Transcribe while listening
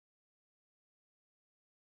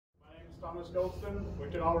Thomas Goldston. We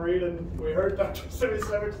can all read, and we heard Dr. Simi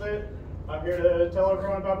Sevick say it. I'm here to tell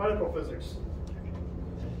everyone about medical physics.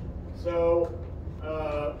 So,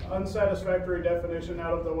 unsatisfactory definition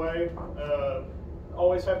out of the way.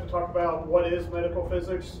 Always have to talk about what is medical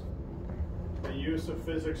physics, the use of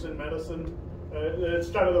physics in medicine.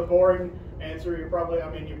 It's kind of the boring answer. You probably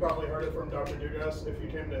heard it from Dr. Dugas if you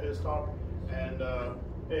came to his talk. And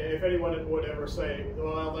if anyone would ever say,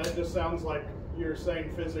 well, that just sounds like you're saying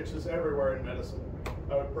physics is everywhere in medicine,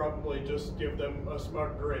 I would probably just give them a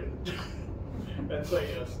smug grin and say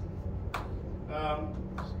yes.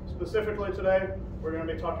 Specifically today, we're going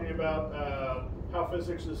to be talking about how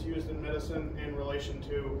physics is used in medicine in relation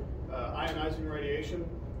to ionizing radiation,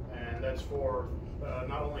 and that's for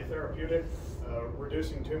not only therapeutic,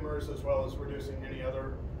 reducing tumors as well as reducing any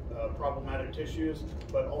other problematic tissues,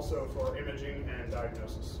 but also for imaging and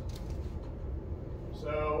diagnosis.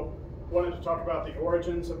 So, wanted to talk about the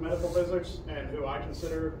origins of medical physics and who I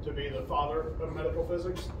consider to be the father of medical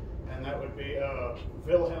physics, and that would be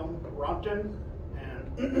Wilhelm Röntgen.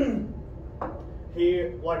 And he,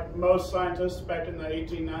 like most scientists back in the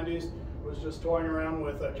 1890s, was just toying around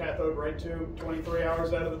with a cathode ray tube 23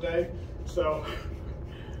 hours out of the day. So,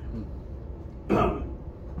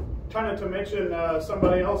 kind of to mention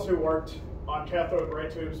somebody else who worked on cathode ray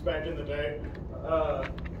tubes back in the day,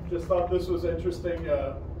 just thought this was interesting.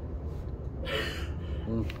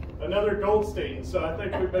 Another Goldston, so I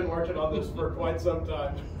think we've been working on this for quite some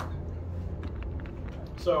time.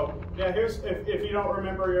 So yeah, here's, if you don't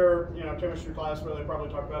remember your chemistry class where they probably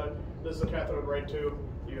talk about it, this is a cathode ray tube.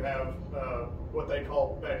 You have what they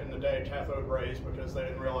called back in the day cathode rays because they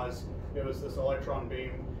didn't realize it was this electron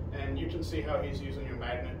beam, and you can see how he's using a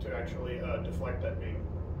magnet to actually deflect that beam.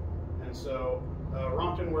 And so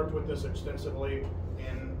Röntgen worked with this extensively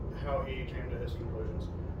in how he came to his conclusions.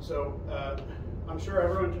 So I'm sure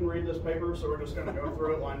everyone can read this paper, so we're just going to go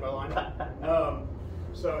through it line by line.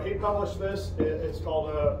 So he published this. It's called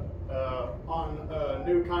On a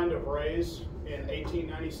New Kind of Rays in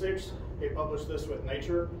 1896. He published this with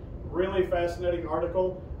Nature. Really fascinating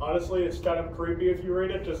article. Honestly, it's kind of creepy if you read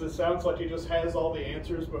it because it sounds like he just has all the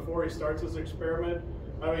answers before he starts his experiment.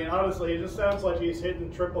 I mean, honestly, it just sounds like he's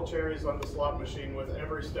hitting triple cherries on the slot machine with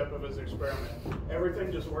every step of his experiment.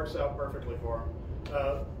 Everything just works out perfectly for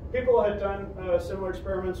him. People had done similar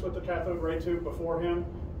experiments with the cathode ray tube before him,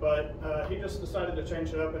 but he just decided to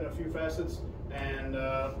change it up in a few facets, and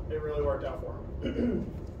it really worked out for him.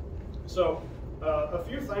 So, a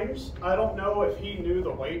few things. I don't know if he knew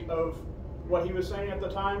the weight of what he was saying at the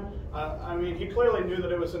time. I mean, he clearly knew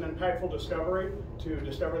that it was an impactful discovery to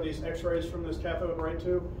discover these X-rays from this cathode ray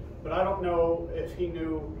tube, but I don't know if he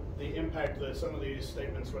knew the impact that some of these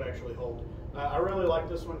statements would actually hold. I really like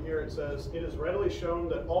this one here. It says, "It is readily shown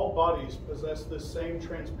that all bodies possess this same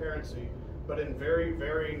transparency, but in very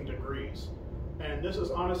varying degrees." And this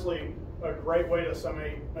is honestly a great way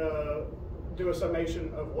to do a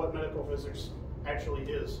summation of what medical physics actually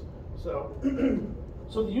is. So,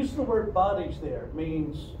 so the use of the word bodies there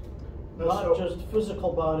means not just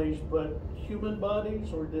physical bodies, but human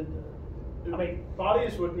bodies, or I mean,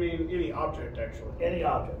 bodies would mean any object, actually. Any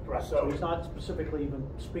object, right. So he's not specifically even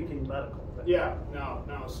speaking medical. Yeah,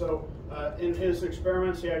 no. So in his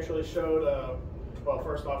experiments, he actually showed, well,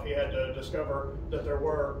 first off, he had to discover that there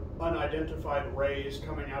were unidentified rays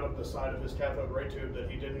coming out of the side of his cathode ray tube that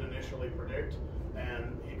he didn't initially predict,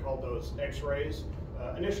 and he called those X-rays.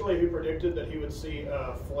 Initially, he predicted that he would see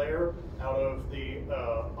a flare out of the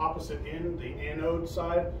opposite end, the anode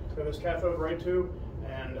side of his cathode ray tube,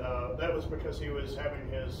 and that was because he was having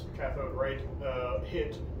his cathode ray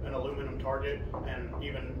hit an aluminum target and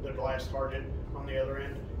even the glass target on the other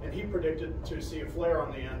end, and he predicted to see a flare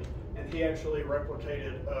on the end, and he actually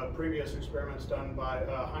replicated previous experiments done by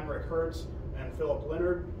Heinrich Hertz and Philip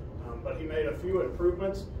Leonard, but he made a few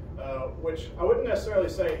improvements, which I wouldn't necessarily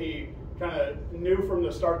say he kind of knew from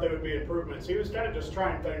the start they would be improvements. He was kind of just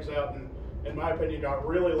trying things out, and in my opinion got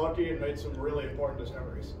really lucky and made some really important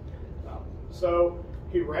discoveries. So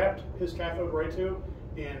he wrapped his cathode ray tube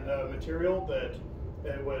in a material that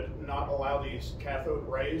would not allow these cathode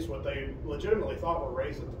rays, what they legitimately thought were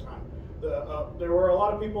rays at the time. There were a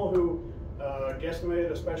lot of people who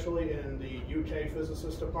guesstimated, especially in the UK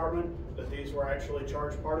physicist department, that these were actually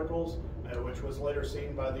charged particles, which was later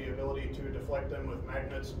seen by the ability to deflect them with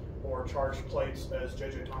magnets or charged plates, as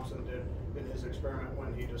J.J. Thomson did in his experiment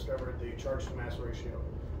when he discovered the charge to mass ratio.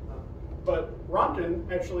 But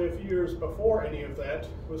Röntgen, actually a few years before any of that,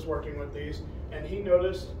 was working with these, and he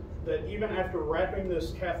noticed that even after wrapping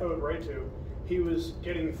this cathode ray tube, he was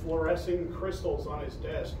getting fluorescing crystals on his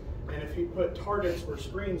desk And if he put targets or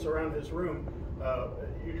screens around his room,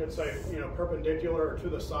 you could say, perpendicular or to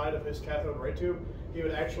the side of his cathode ray tube, he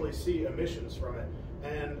would actually see emissions from it.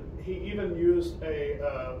 And he even used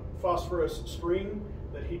a phosphorus screen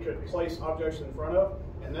that he could place objects in front of,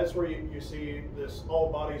 and that's where you see this,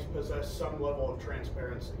 all bodies possess some level of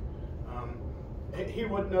transparency. He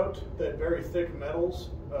would note that very thick metals,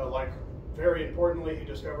 very importantly, he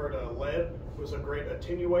discovered lead was a great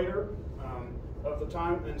attenuator of the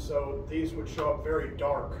time, and so these would show up very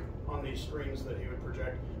dark on these screens that he would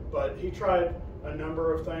project. But he tried a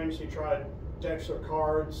number of things. He tried decks of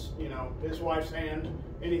cards, his wife's hand,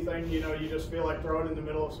 anything, you just feel like throwing in the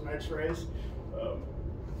middle of some x-rays.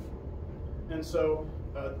 And so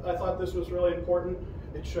I thought this was really important.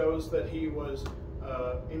 It shows that he was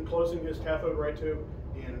enclosing his cathode ray tube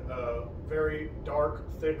in very dark,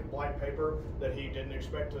 thick black paper that he didn't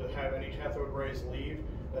expect to have any cathode rays leave.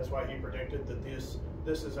 That's why he predicted that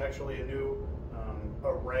this is actually a new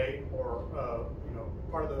array or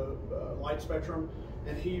part of the light spectrum.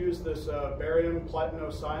 And he used this barium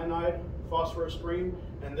platinocyanide phosphorus screen,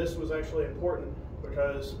 and this was actually important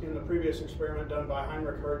because in the previous experiment done by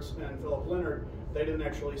Heinrich Hertz and Philip Leonard, they didn't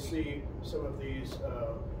actually see some of these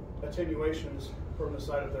attenuations from the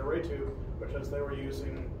side of their ray tube because they were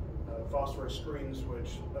using phosphorus screens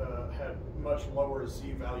which had much lower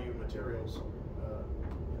Z value materials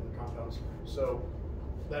in the compounds. So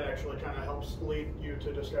that actually kind of helps lead you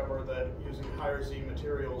to discover that using higher Z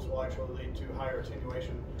materials will actually lead to higher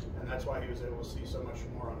attenuation, and that's why he was able to see so much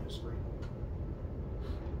more on his screen.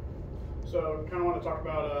 So I kind of want to talk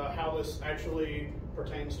about how this actually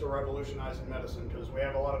pertains to revolutionizing medicine, because we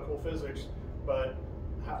have a lot of cool physics, but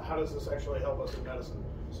how does this actually help us in medicine?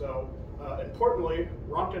 So importantly,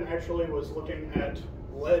 Röntgen actually was looking at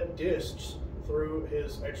lead discs through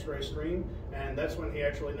his X-ray screen, and that's when he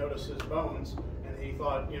actually noticed his bones. He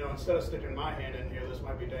thought, instead of sticking my hand in here, this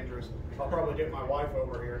might be dangerous. I'll probably get my wife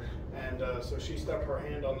over here. And so she stuck her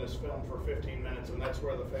hand on this film for 15 minutes, and that's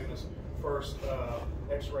where the famous first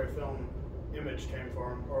X-ray film image came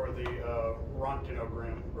from, or the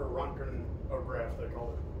Röntgenogram, or Röntgenograph, they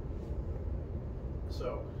call it.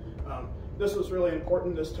 So this was really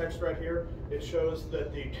important, this text right here. It shows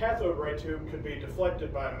that the cathode ray tube could be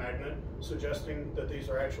deflected by a magnet, suggesting that these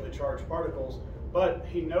are actually charged particles. But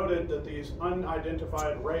he noted that these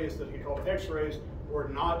unidentified rays that he called X-rays were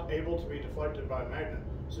not able to be deflected by a magnet,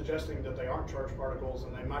 suggesting that they aren't charged particles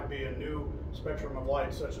and they might be a new spectrum of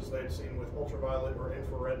light such as they'd seen with ultraviolet or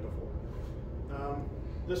infrared before.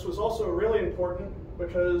 This was also really important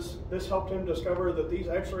because this helped him discover that these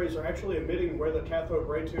X-rays are actually emitting where the cathode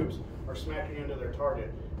ray tubes are smacking into their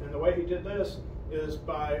target. And the way he did this is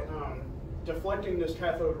by deflecting this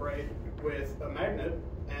cathode ray with a magnet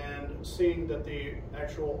and seeing that the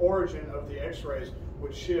actual origin of the X-rays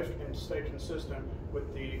would shift and stay consistent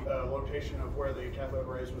with the location of where the cathode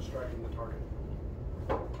rays was striking the target.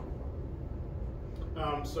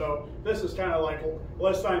 So this is kind of like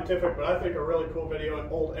less scientific, but I think a really cool video, an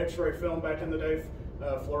old X-ray film back in the day,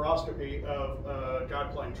 fluoroscopy of a guy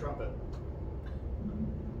playing trumpet.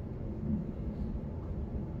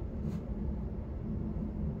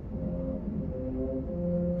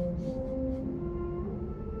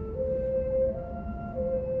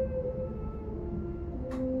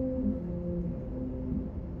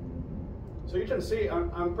 So you can see,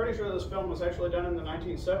 I'm pretty sure this film was actually done in the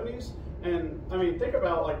 1970s. And I mean, think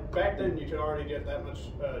about, like, back then you could already get that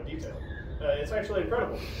much detail. It's actually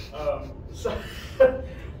incredible. So,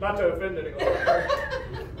 not to offend anyone.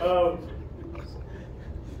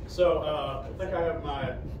 I think I have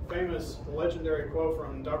my famous legendary quote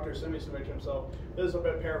from Dr. Simisevich himself. This is a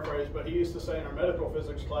bit paraphrased, but he used to say in our medical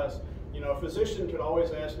physics class, a physician could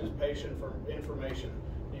always ask his patient for information.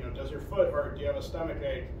 Does your foot hurt? Do you have a stomach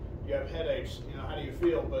ache? Do you have headaches? How do you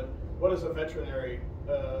feel? But what does a veterinary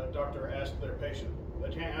doctor ask their patient? They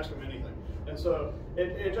can't ask them anything. And so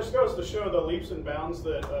it just goes to show the leaps and bounds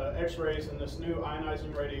that X-rays and this new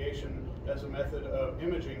ionizing radiation as a method of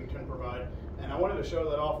imaging can provide. And I wanted to show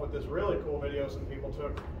that off with this really cool video some people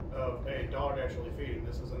took of a dog actually feeding.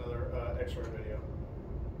 This is another X-ray video.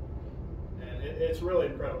 And it's really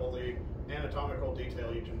incredible, the anatomical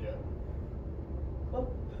detail you can get.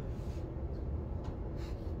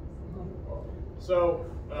 So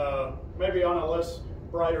maybe on a less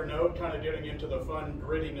brighter note, kind of getting into the fun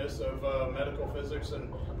grittiness of medical physics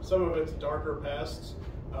and some of its darker pasts.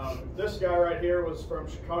 This guy right here was from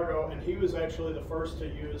Chicago, and he was actually the first to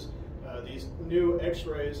use these new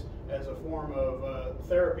X-rays as a form of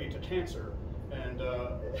therapy to cancer. And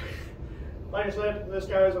like I said, this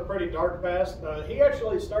guy has a pretty dark past. He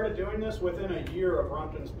actually started doing this within a year of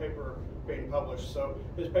Röntgen's paper being published. So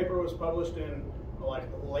his paper was published in like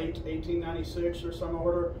late 1896 or some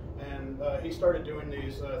order, and he started doing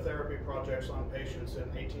these therapy projects on patients in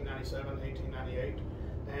 1897, 1898.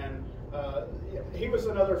 And he was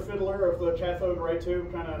another fiddler of the cathode ray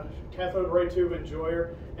tube, kind of cathode ray tube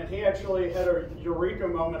enjoyer, and he actually had a eureka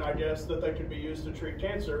moment, I guess, that they could be used to treat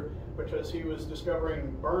cancer, because he was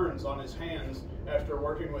discovering burns on his hands after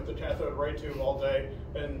working with the cathode ray tube all day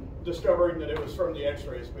and discovering that it was from the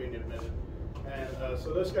x-rays being emitted. And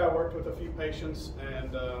so this guy worked with a few patients,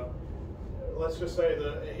 and let's just say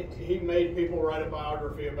that he made people write a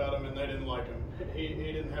biography about him, and they didn't like him. He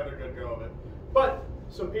didn't have a good go of it. But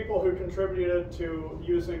some people who contributed to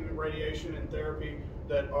using radiation in therapy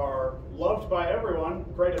that are loved by everyone,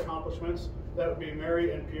 great accomplishments, that would be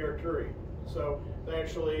Mary and Pierre Curie. So they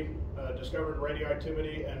actually discovered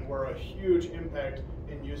radioactivity and were a huge impact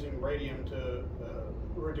in using radium to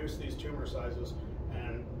reduce these tumor sizes,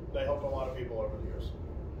 and they helped a lot of people over the years.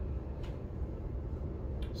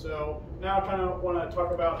 So now I kind of want to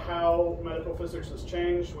talk about how medical physics has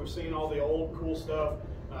changed. We've seen all the old cool stuff.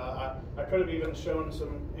 I could have even shown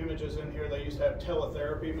some images in here. They used to have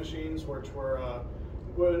teletherapy machines, which were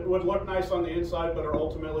would look nice on the inside, but are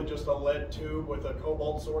ultimately just a lead tube with a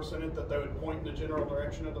cobalt source in it that they would point in the general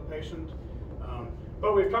direction of the patient.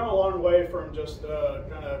 But we've come a long way from just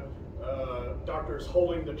kind of doctors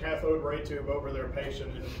holding the cathode ray tube over their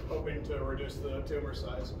patient and hoping to reduce the tumor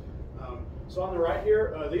size. So on the right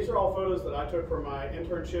here, these are all photos that I took from my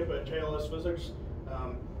internship at KLS Physics.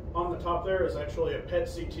 On the top there is actually a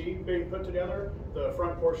PET CT being put together. The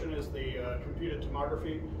front portion is the computed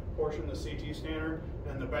tomography portion, the CT scanner,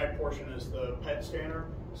 and the back portion is the PET scanner.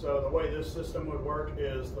 So the way this system would work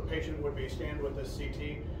is the patient would be scanned with this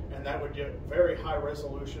CT, and that would get very high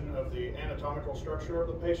resolution of the anatomical structure of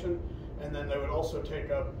the patient, and then they would also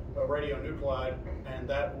take up a radionuclide, and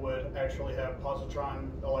that would actually have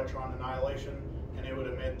positron-electron annihilation, and it would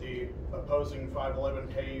emit the opposing 511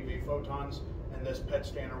 keV photons, and this PET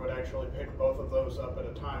scanner would actually pick both of those up at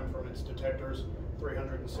a time from its detectors,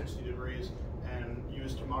 360 degrees, and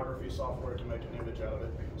use tomography software to make an image out of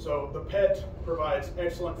it. So the PET provides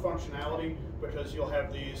excellent functionality because you'll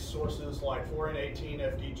have these sources like fluorine 18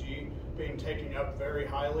 FDG being taken up very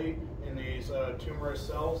highly in these tumorous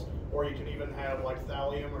cells, or you can even have like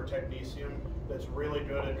thallium or technetium that's really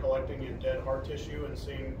good at collecting in dead heart tissue and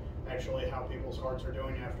seeing actually how people's hearts are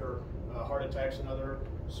doing after heart attacks and other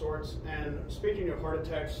sorts. And speaking of heart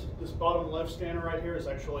attacks, this bottom left scanner right here is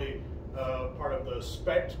actually part of the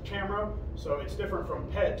SPECT camera. So it's different from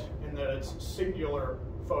PET in that it's singular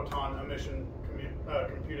photon emission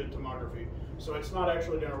computed tomography. So it's not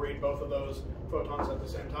actually going to read both of those photons at the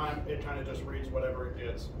same time. It kind of just reads whatever it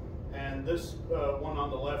gets. And this one on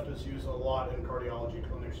the left is used a lot in cardiology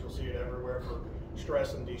clinics. You'll see it everywhere for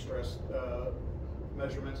stress and de-stress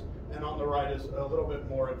measurements. And on the right is a little bit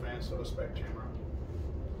more advanced of a SPECT camera.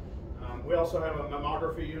 We also have a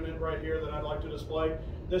mammography unit right here that I'd like to display.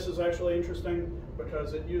 This is actually interesting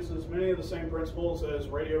because it uses many of the same principles as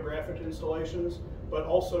radiographic installations, but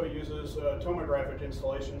also uses tomographic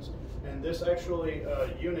installations. And this actually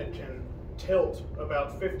unit can tilt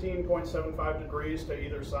about 15.75 degrees to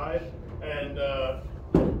either side, and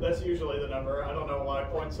that's usually the number. I don't know why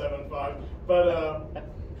 0.75, but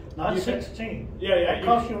not 16. Yeah. It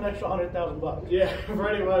costs you an extra $100,000. Yeah,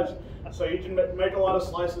 pretty much. So you can make a lot of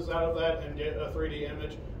slices out of that and get a 3D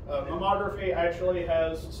image. Mammography actually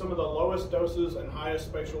has some of the lowest doses and highest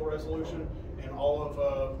spatial resolution in all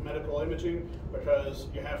of medical imaging, because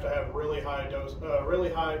you have to have really high dose,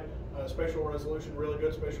 spatial resolution, really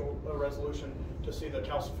good spatial resolution to see the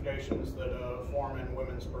calcifications that form in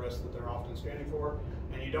women's breasts that they're often scanning for.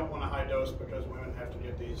 And you don't want a high dose because women have to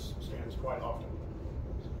get these scans quite often.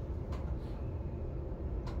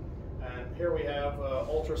 And here we have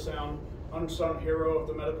ultrasound, unsung hero of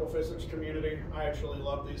the medical physics community. I actually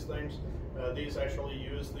love these things. These actually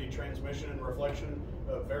use the transmission and reflection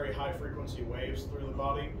of very high frequency waves through the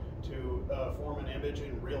body to form an image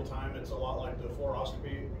in real time. It's a lot like the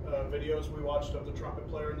fluoroscopy videos we watched of the trumpet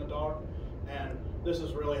player and the dog. And this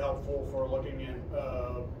is really helpful for looking in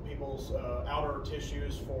people's outer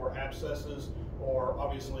tissues for abscesses, or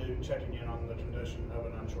obviously checking in on the condition of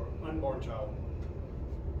an unborn child.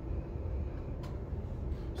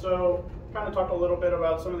 So kind of talk a little bit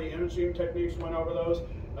about some of the imaging techniques, went over those.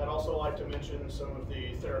 I'd also like to mention some of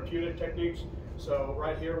the therapeutic techniques. So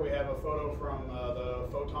right here we have a photo from the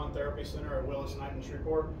Photon Therapy Center at Willis Knight in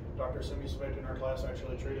Shreveport. Dr. Simi Svick in our class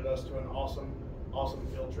actually treated us to an awesome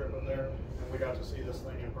field trip up there, and we got to see this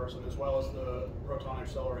thing in person, as well as the proton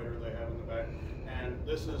accelerator they have in the back. And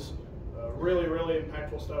this is really, really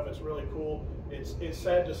impactful stuff. It's really cool. it's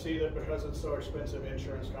sad to see that because it's so expensive,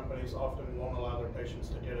 insurance companies often won't allow their patients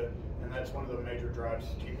to get it, and that's one of the major drives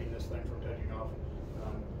keeping this thing from taking off.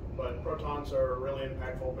 But protons are really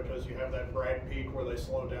impactful because you have that Bragg peak where they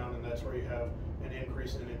slow down, and that's where you have an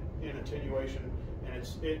increase in attenuation, and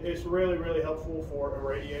it's really, really helpful for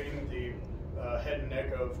irradiating the head and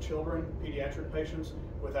neck of children, pediatric patients,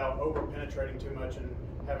 without over penetrating too much and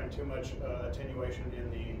having too much attenuation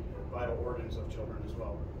in the vital organs of children as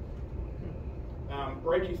well.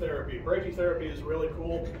 Brachytherapy. Brachytherapy is really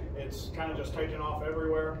cool. It's kind of just taken off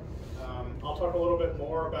everywhere. I'll talk a little bit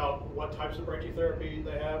more about what types of brachytherapy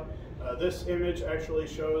they have. This image actually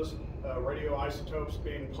shows radioisotopes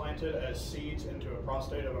being planted as seeds into a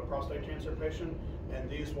prostate of a prostate cancer patient, and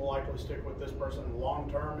these will likely stick with this person long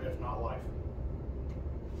term, if not life.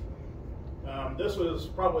 This was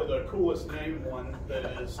probably the coolest named one that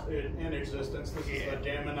is in existence. This is the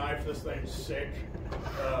Gamma Knife. This thing's sick.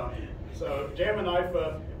 So Gamma Knife,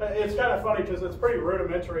 it's kind of funny because it's pretty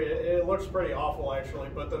rudimentary. It looks pretty awful actually,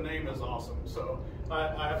 but the name is awesome. So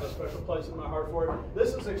I have a special place in my heart for it.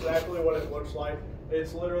 This is exactly what it looks like.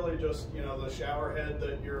 It's literally just, you know, the shower head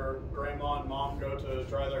that your grandma and mom go to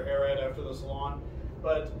dry their hair at after the salon.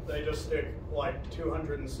 But they just stick like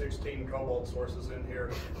 216 cobalt sources in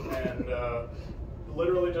here and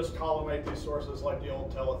literally just collimate these sources like the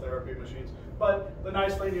old teletherapy machines. But the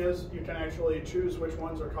nice thing is you can actually choose which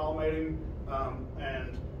ones are collimating,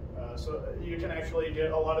 so you can actually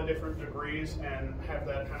get a lot of different degrees and have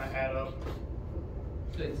that kind of add up.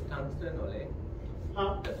 So it's tungsten or lead?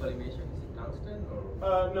 Huh? The collimation is tungsten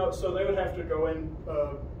or? No, so they would have to go in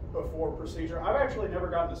before procedure. I've actually never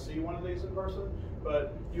gotten to see one of these in person,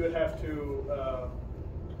 but you would have to,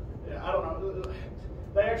 I don't know,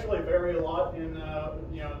 they actually vary a lot in,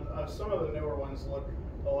 some of the newer ones look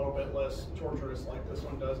a little bit less torturous like this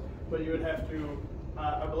one does, but you would have to,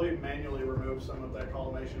 I believe, manually remove some of that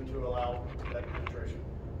collimation to allow that penetration.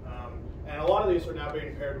 And a lot of these are now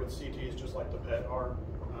being paired with CTs just like the PET are.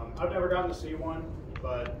 I've never gotten to see one,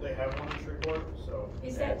 but they have one in Shreveport. So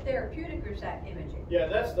is that therapeutic or is that imaging? Yeah,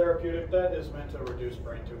 that's therapeutic. That is meant to reduce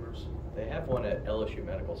brain tumors. They have one at LSU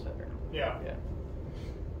Medical Center. Yeah. Yeah.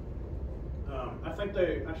 I think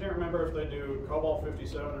I can't remember if they do cobalt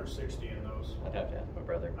 57 or 60 in those. I'd have to ask my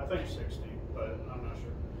brother. I think 60, but I'm not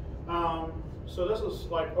sure. So this is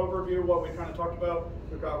like overview what we kind of talked about.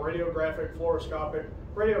 We've got radiographic, fluoroscopic.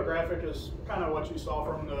 Radiographic is kind of what you saw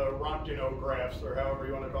from the Rontgeno graphs, or however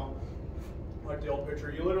you want to call them, like the old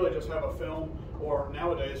picture. You literally just have a film, or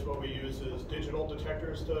nowadays what we use is digital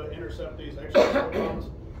detectors to intercept these X-ray photons.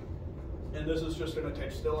 And this is just going to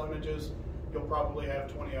take still images. You'll probably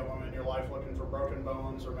have 20 of them in your life looking for broken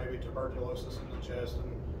bones or maybe tuberculosis in the chest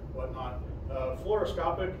and whatnot.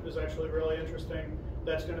 Fluoroscopic is actually really interesting.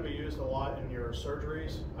 That's going to be used a lot in your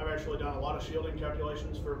surgeries. I've actually done a lot of shielding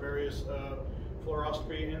calculations for various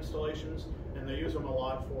fluoroscopy installations, and they use them a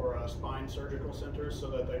lot for spine surgical centers so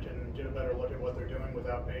that they can get a better look at what they're doing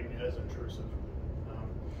without being as intrusive.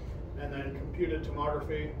 And then computed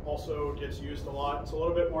tomography also gets used a lot. It's a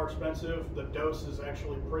little bit more expensive. The dose is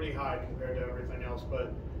actually pretty high compared to everything else,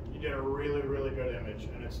 but you get a really, really good image,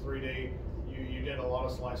 and it's 3D. You get a lot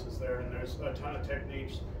of slices there, and there's a ton of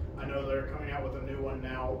techniques. I know they're coming out with a new one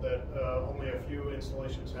now that only a few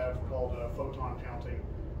installations have called photon counting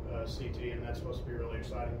CT, and that's supposed to be really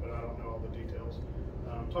exciting, but I don't know all the details.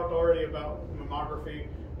 Talked already about mammography.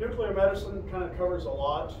 Nuclear medicine kind of covers a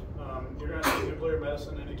lot. You're going to see nuclear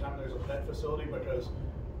medicine anytime there's a PET facility because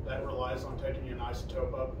that relies on taking an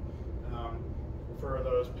isotope up for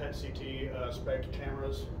those PET CT spec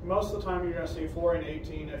cameras. Most of the time you're going to see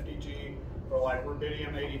fluorine-18 FDG or like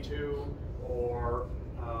rubidium-82 or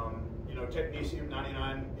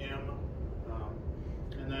technetium-99M.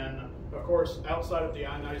 And then, of course, outside of the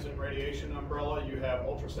ionizing radiation umbrella, you have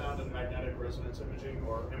ultrasound and magnetic resonance imaging,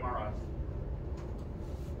 or MRI.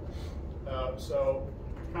 So,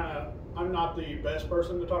 I'm not the best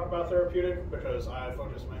person to talk about therapeutic because I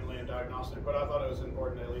focus mainly in diagnostic, but I thought it was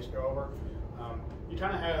important to at least go over. You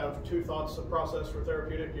kind of have two thoughts of process for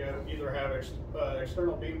therapeutic. You either have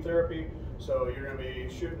external beam therapy, so you're going to be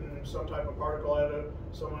shooting some type of particle at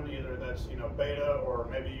someone, either that's beta, or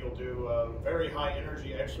maybe you'll do very high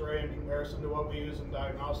energy X-ray in comparison to what we use in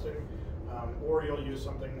diagnostic, or you'll use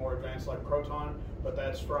something more advanced like proton, but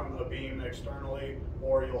that's from a beam externally,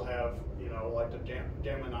 or you'll have like the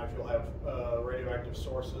Gamma Knife, you'll have radioactive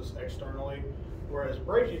sources externally. Whereas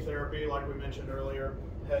brachytherapy, like we mentioned earlier,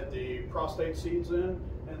 had the prostate seeds in,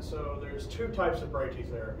 and so there's two types of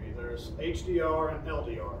brachytherapy. There's HDR and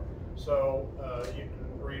LDR. So you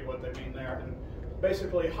can read what they mean there. And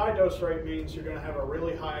basically, high dose rate means you're going to have a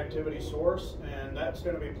really high activity source, and that's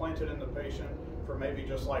going to be planted in the patient for maybe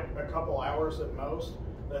just like a couple hours at most.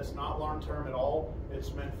 That's not long-term at all.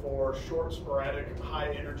 It's meant for short, sporadic,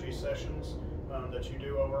 high-energy sessions that you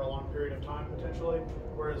do over a long period of time, potentially.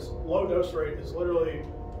 Whereas low dose rate is literally,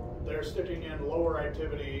 they're sticking in lower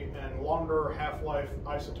activity and longer half-life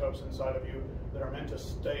isotopes inside of you that are meant to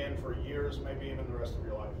stay in for years, maybe even the rest of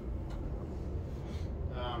your life.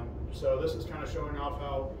 So this is kind of showing off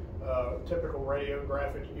how typical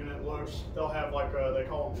radiographic unit looks. They'll have like, they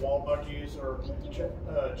call them wall buckies or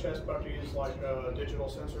chest buckies, like digital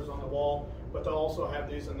sensors on the wall, but they'll also have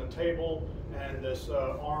these in the table, and this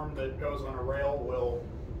arm that goes on a rail will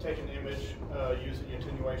take an image using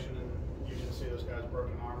attenuation, and you can see this guy's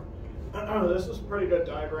broken arm. This is a pretty good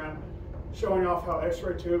diagram showing off how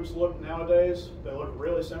X-ray tubes look nowadays. They look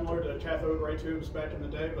really similar to cathode ray tubes back in the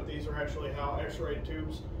day, but these are actually how X-ray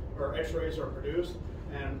tubes or X-rays are produced.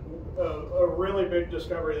 And a really big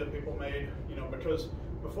discovery that people made, because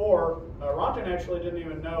before, Rontin actually didn't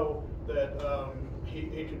even know that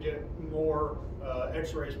he could get more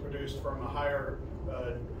X-rays produced from a higher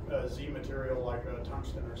Z material like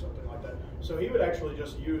tungsten or something like that. So he would actually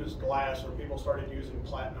just use glass, or people started using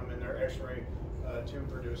platinum in their X-ray tube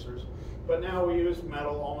producers. But now we use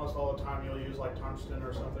metal almost all the time. You'll use like tungsten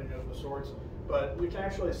or something of the sorts. But we can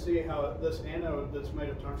actually see how this anode that's made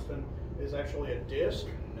of tungsten is actually a disc,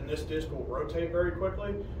 and this disc will rotate very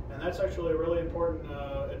quickly, and that's actually a really important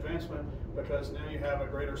advancement, because now you have a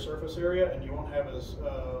greater surface area and you won't have as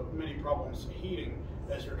many problems heating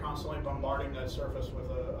as you're constantly bombarding that surface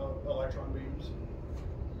with electron beams.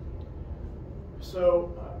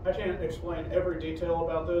 So I can't explain every detail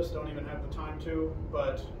about this, don't even have the time to,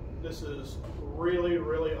 but this is really,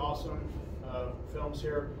 really awesome films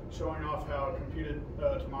here showing off how computed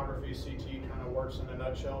tomography CT kind of works in a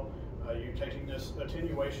nutshell. You're taking this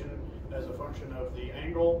attenuation as a function of the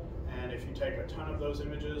angle, and if you take a ton of those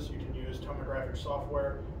images, you can use tomographic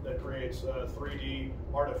software that creates 3D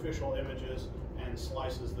artificial images and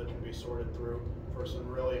slices that can be sorted through for some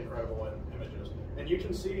really incredible images. And you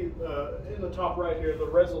can see in the top right here, the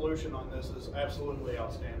resolution on this is absolutely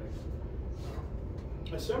outstanding.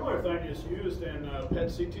 A similar thing is used in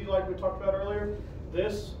PET CT like we talked about earlier.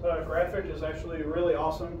 This graphic is actually really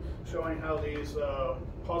awesome, showing how these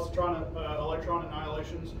positron electron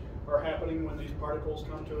annihilations are happening when these particles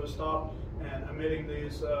come to a stop and emitting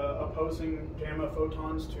these opposing gamma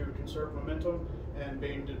photons to conserve momentum and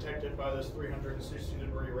being detected by this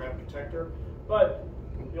 360-degree wrap detector. But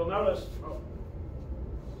you'll notice, oh,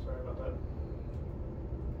 sorry about that.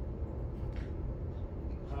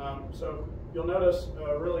 So you'll notice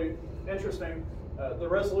really interesting, the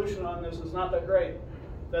resolution on this is not that great.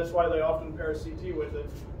 That's why they often pair CT with it,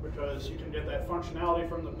 because you can get that functionality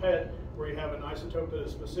from the PET where you have an isotope that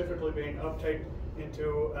is specifically being uptaked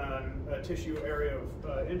into a tissue area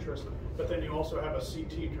of interest, but then you also have a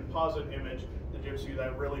CT composite image that gives you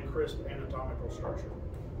that really crisp anatomical structure.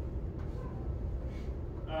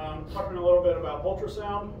 Talking a little bit about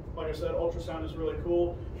ultrasound. Like I said, ultrasound is really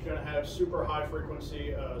cool. You're going to have super high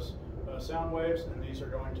frequency sound waves, and these are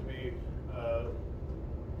going to be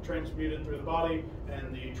transmuted through the body,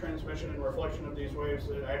 and the transmission and reflection of these waves,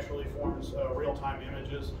 it actually forms real-time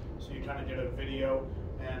images, so you kind of get a video,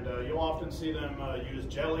 and you'll often see them use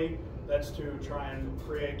jelly. That's to try and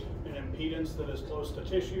create an impedance that is close to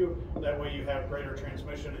tissue. That way you have greater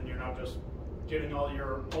transmission and you're not just getting all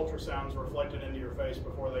your ultrasounds reflected into your face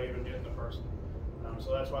before they even get in the person.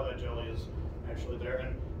 So that's why that jelly is actually there.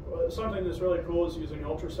 And something that's really cool is using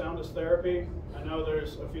ultrasound as therapy. I know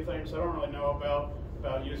there's a few things I don't really know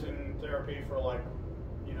about using therapy for, like,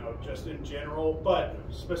 just in general, but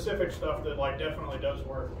specific stuff that definitely does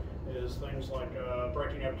work is things like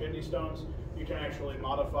breaking up kidney stones. You can actually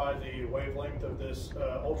modify the wavelength of this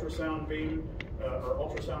ultrasound beam or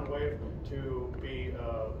ultrasound wave to be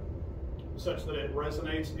such that it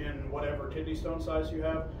resonates in whatever kidney stone size you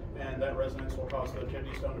have, and that resonance will cause the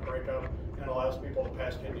kidney stone to break up and allows people to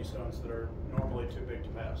pass kidney stones that are normally too big to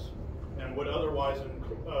pass and would otherwise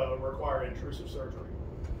require intrusive surgery.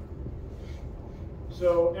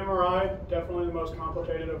 So MRI, definitely the most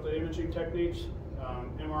complicated of the imaging techniques.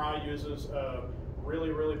 MRI uses a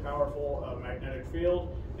really, really powerful magnetic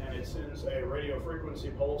field, and it sends a radio frequency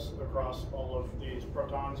pulse across all of these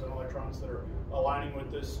protons and electrons that are aligning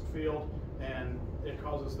with this field, and it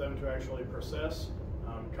causes them to actually precess,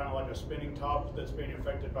 kind of like a spinning top that's being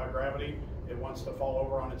affected by gravity. It wants to fall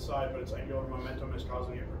over on its side, but its angular momentum is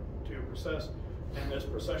causing it to precess, and this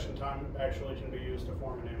precession time actually can be used to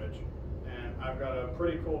form an image. And I've got a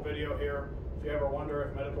pretty cool video here. If you ever wonder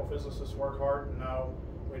if medical physicists work hard, no.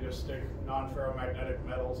 We just stick non-ferromagnetic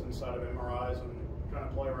metals inside of MRIs and kind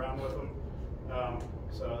of play around with them.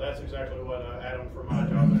 So that's exactly what Adam from my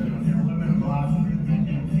job is doing here.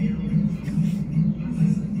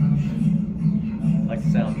 Like the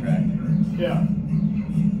soundtrack. Yeah.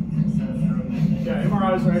 Yeah,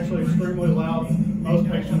 MRIs are actually extremely loud. Most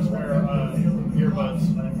patients wear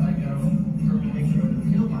earbuds.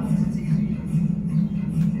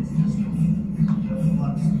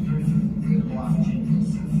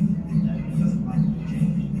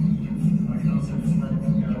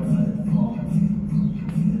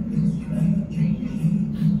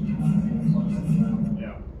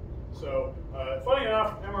 So, funny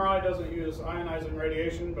enough, MRI doesn't use ionizing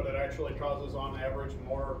radiation, but it actually causes, on average,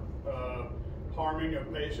 more harming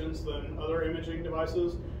of patients than other imaging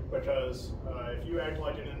devices, because if you act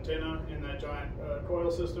like an antenna in that giant coil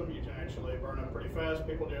system, you can actually burn up pretty fast.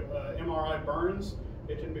 People do MRI burns.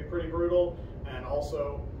 It can be pretty brutal, and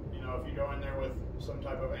also, you know, if you go in there with some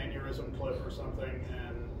type of aneurysm clip or something,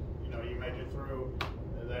 and you know you make it through,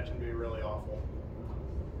 that can be really awful.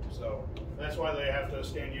 So that's why they have to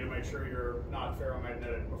scan you to make sure you're not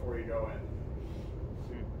ferromagnetic before you go in.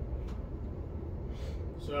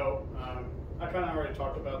 So I kind of already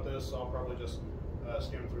talked about this, so I'll probably just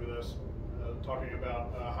skim through this, talking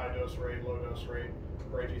about high dose rate, low dose rate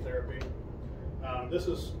brachytherapy. This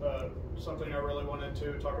is something I really wanted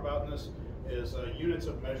to talk about in this, is units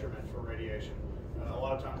of measurement for radiation. A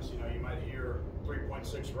lot of times, you know, you might hear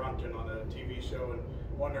 3.6 Roentgen on a TV show and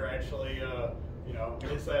wonder actually, you know,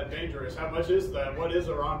 is that dangerous? How much is that? What is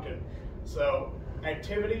a Roentgen? So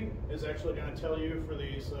activity is actually going to tell you for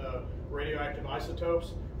these radioactive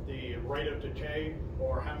isotopes the rate of decay,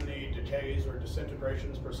 or how many decays or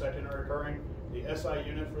disintegrations per second are occurring. The SI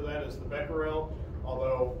unit for that is the becquerel,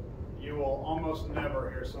 although you will almost never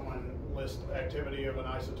hear someone list activity of an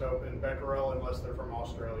isotope in becquerel unless they're from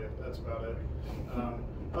Australia. That's about it.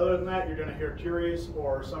 Other than that, you're going to hear curies,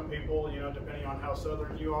 or some people, you know, depending on how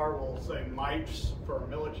southern you are, will say mites for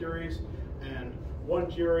millicuries. And 1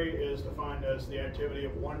 curie is defined as the activity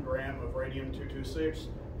of 1 gram of radium-226,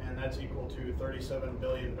 and that's equal to 37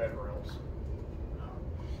 billion becquerels.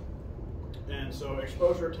 And so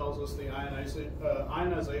exposure tells us the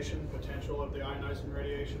ionization potential of the ionizing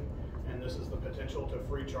radiation, and this is the potential to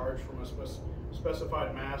free charge from a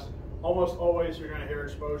specified mass. Almost always you're going to hear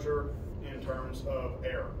exposure in terms of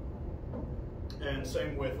air. And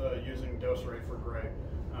same with using dose rate for gray.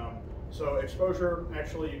 So exposure,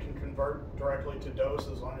 actually you can convert directly to dose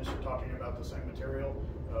as long as you're talking about the same material,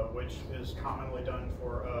 which is commonly done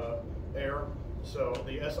for air. So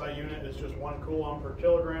the SI unit is just 1 coulomb per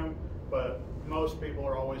kilogram, but most people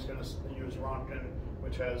are always going to use Roentgen,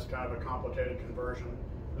 which has kind of a complicated conversion.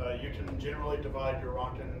 You can generally divide your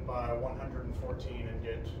Roentgen by 114 and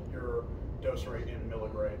get your dose rate in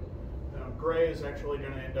milligray. Gray is actually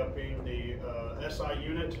going to end up being the SI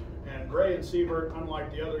unit, and Gray and Sievert,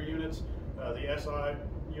 unlike the other units, the SI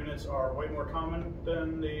units are way more common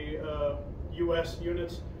than the US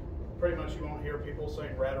units. Pretty much you won't hear people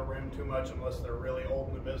saying rad or rim too much unless they're really old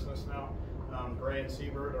in the business now. Gray and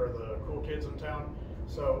Sievert are the cool kids in town.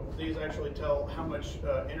 So these actually tell how much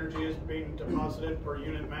energy is being deposited per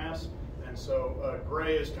unit mass. And so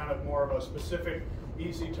Gray is kind of more of a specific,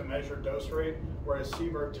 easy to measure dose rate, whereas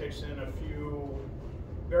Sievert takes in a few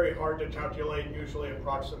very hard to calculate, usually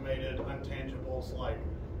approximated untangibles, like,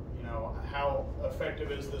 you know, how effective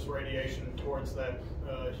is this radiation towards that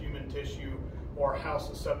human tissue, or how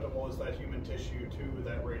susceptible is that human tissue to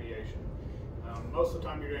that radiation. Most of the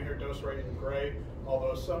time you're going to hear dose rate in Gray,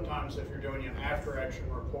 although sometimes if you're doing an after-action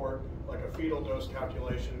report, like a fetal dose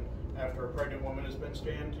calculation after a pregnant woman has been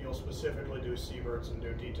scanned, you'll specifically do Sieverts and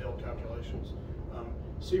do detailed calculations.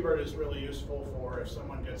 Sievert is really useful for if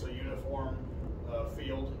someone gets a uniform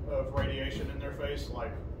field of radiation in their face,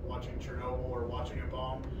 like watching Chernobyl or watching a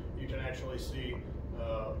bomb. You can actually see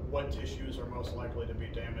what tissues are most likely to be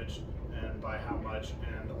damaged and by how much,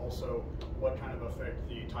 and also what kind of effect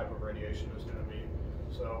the type of radiation is going to be.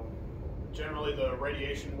 So generally the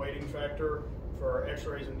radiation weighting factor for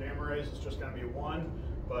X-rays and gamma rays is just going to be 1,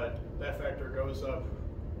 but that factor goes up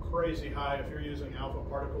crazy high. If you're using alpha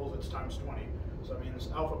particles, it's times 20. So that means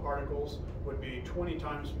alpha particles would be 20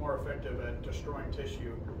 times more effective at destroying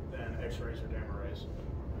tissue than X-rays or gamma rays.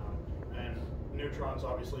 And neutrons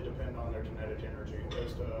obviously depend on their kinetic energy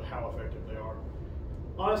as to how effective they are.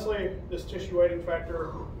 Honestly, this tissue weighting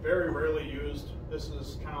factor, very rarely used. This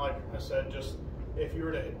is kind of like I said, just if you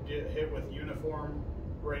were to get hit with uniform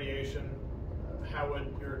radiation, how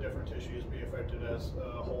would your different tissues be affected as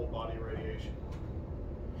whole body radiation?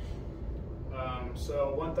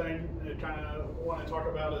 So one thing I kind of want to talk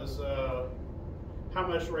about is how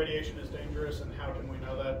much radiation is dangerous and how can we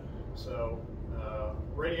know that. So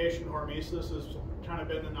Radiation hormesis has kind of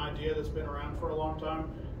been an idea that's been around for a long time.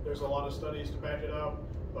 There's a lot of studies to back it up,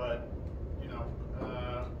 but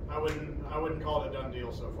I wouldn't call it a done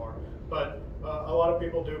deal so far. But a lot of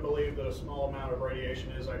people do believe that a small amount of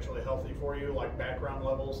radiation is actually healthy for you, like background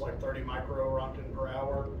levels, like 30 micro-roentgen per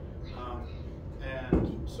hour.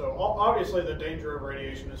 And so obviously the danger of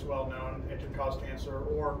radiation is well known. It can cause cancer,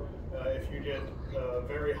 or if you get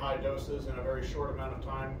very high doses in a very short amount of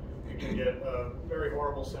time, you can get very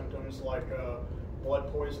horrible symptoms like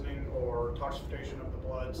blood poisoning or toxification of the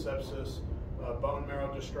blood, sepsis, bone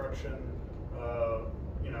marrow destruction,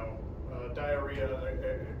 diarrhea,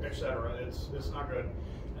 etc. It's not good.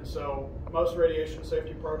 And so most radiation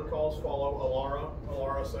safety protocols follow ALARA.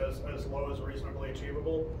 ALARA says as low as reasonably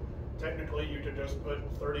achievable. Technically, you could just put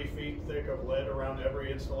 30 feet thick of lead around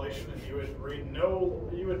every installation, and you would read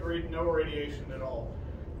no radiation at all.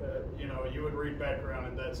 You would read background,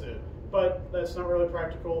 and that's it. But that's not really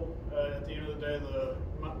practical. At the end of the day, the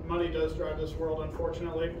money does drive this world,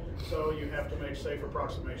 unfortunately. So you have to make safe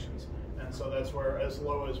approximations, and so that's where as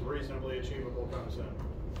low as reasonably achievable comes in.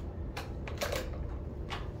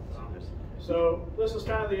 So this is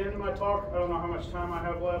kind of the end of my talk. I don't know how much time I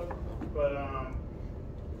have left, but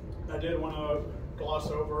I did want to gloss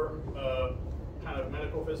over kind of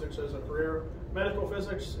medical physics as a career. Medical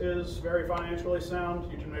physics is very financially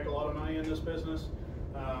sound. You can make a lot of money in this business.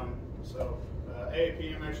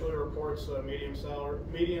 AAPM actually reports a median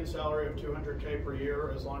salary of $200K per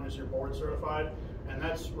year as long as you're board certified, and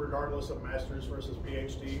that's regardless of master's versus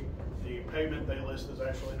PhD. The payment they list is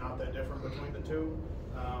actually not that different between the two.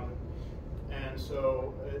 And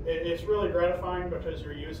so it's really gratifying because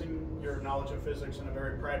you're using your knowledge of physics in a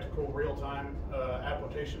very practical, real-time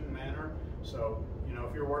application manner. So,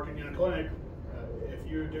 if you're working in a clinic, if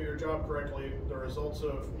you do your job correctly, the results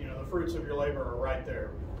of, the fruits of your labor are right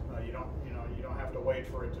there. You don't have to wait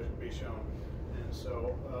for it to be shown. And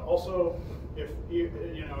so, also, if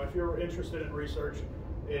you're interested in research,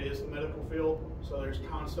 it is the medical field. So there's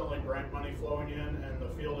constantly grant money flowing in, and the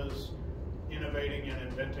field is innovating and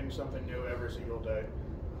inventing something new every single day.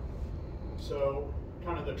 So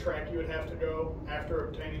kind of the track you would have to go after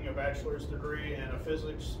obtaining a bachelor's degree in a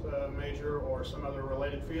physics major or some other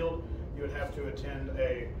related field, you would have to attend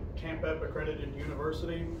a CAMPEP accredited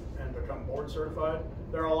university and become board certified.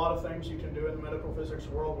 There are a lot of things you can do in the medical physics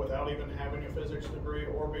world without even having a physics degree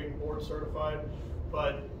or being board certified,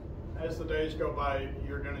 but as the days go by,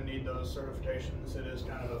 you're going to need those certifications. It is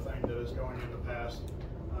kind of a thing that is going in the past.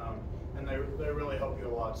 And they really help you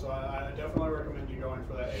a lot. So I definitely recommend you going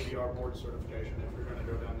for that ABR board certification if you're going to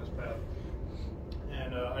go down this path.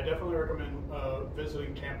 And I definitely recommend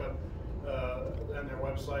visiting CAMPEP and their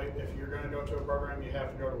website. If you're going to go to a program, you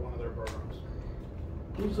have to go to one of their programs.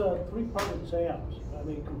 These 3-part exams, I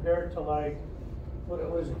mean, compared to like, what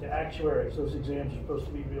is it, the actuaries, those exams are supposed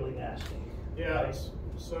to be really nasty. Yeah, right?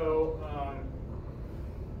 So,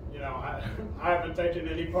 I haven't taken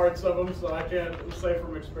any parts of them, so I can't say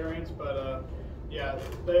from experience, but yeah,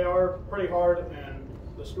 they are pretty hard, and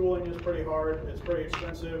the schooling is pretty hard. It's pretty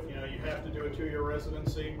expensive. You have to do a 2-year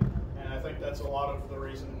residency, and I think that's a lot of the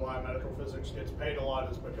reason why medical physics gets paid a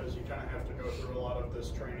lot is because you kind of have to go through a lot of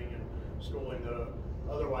this training and schooling that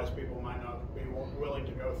otherwise people might not be willing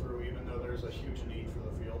to go through, even though there's a huge need for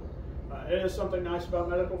the field. It is something nice about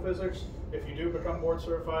medical physics. If you do become board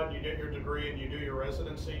certified, you get your degree and you do your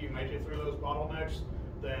residency, you make it through those bottlenecks,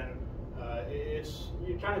 then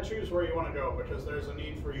you kind of choose where you want to go because there's a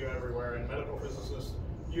need for you everywhere, and medical physicists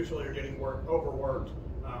usually are getting overworked.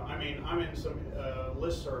 I'm in some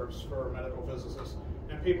listservs for medical physicists,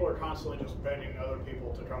 and people are constantly just begging other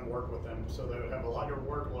people to come work with them so they would have a lighter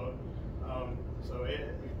workload.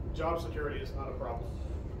 Job security is not a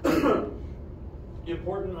problem.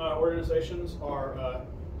 Important organizations are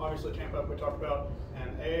obviously CAMPEP we talked about,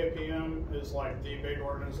 and AAPM is like the big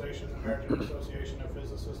organization, American Association of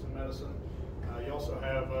Physicists in Medicine. You also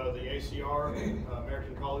have the ACR,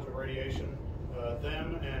 American College of Radiation,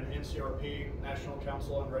 them and NCRP, National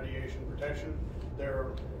Council on Radiation Protection.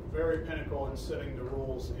 They're very pinnacle in setting the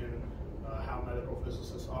rules in how medical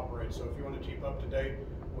physicists operate. So if you want to keep up to date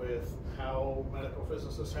with how medical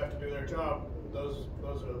physicists have to do their job, those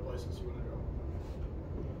are the places you want to go.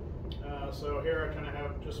 So here I kind of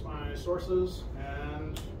have just my sources,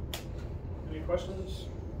 and any questions?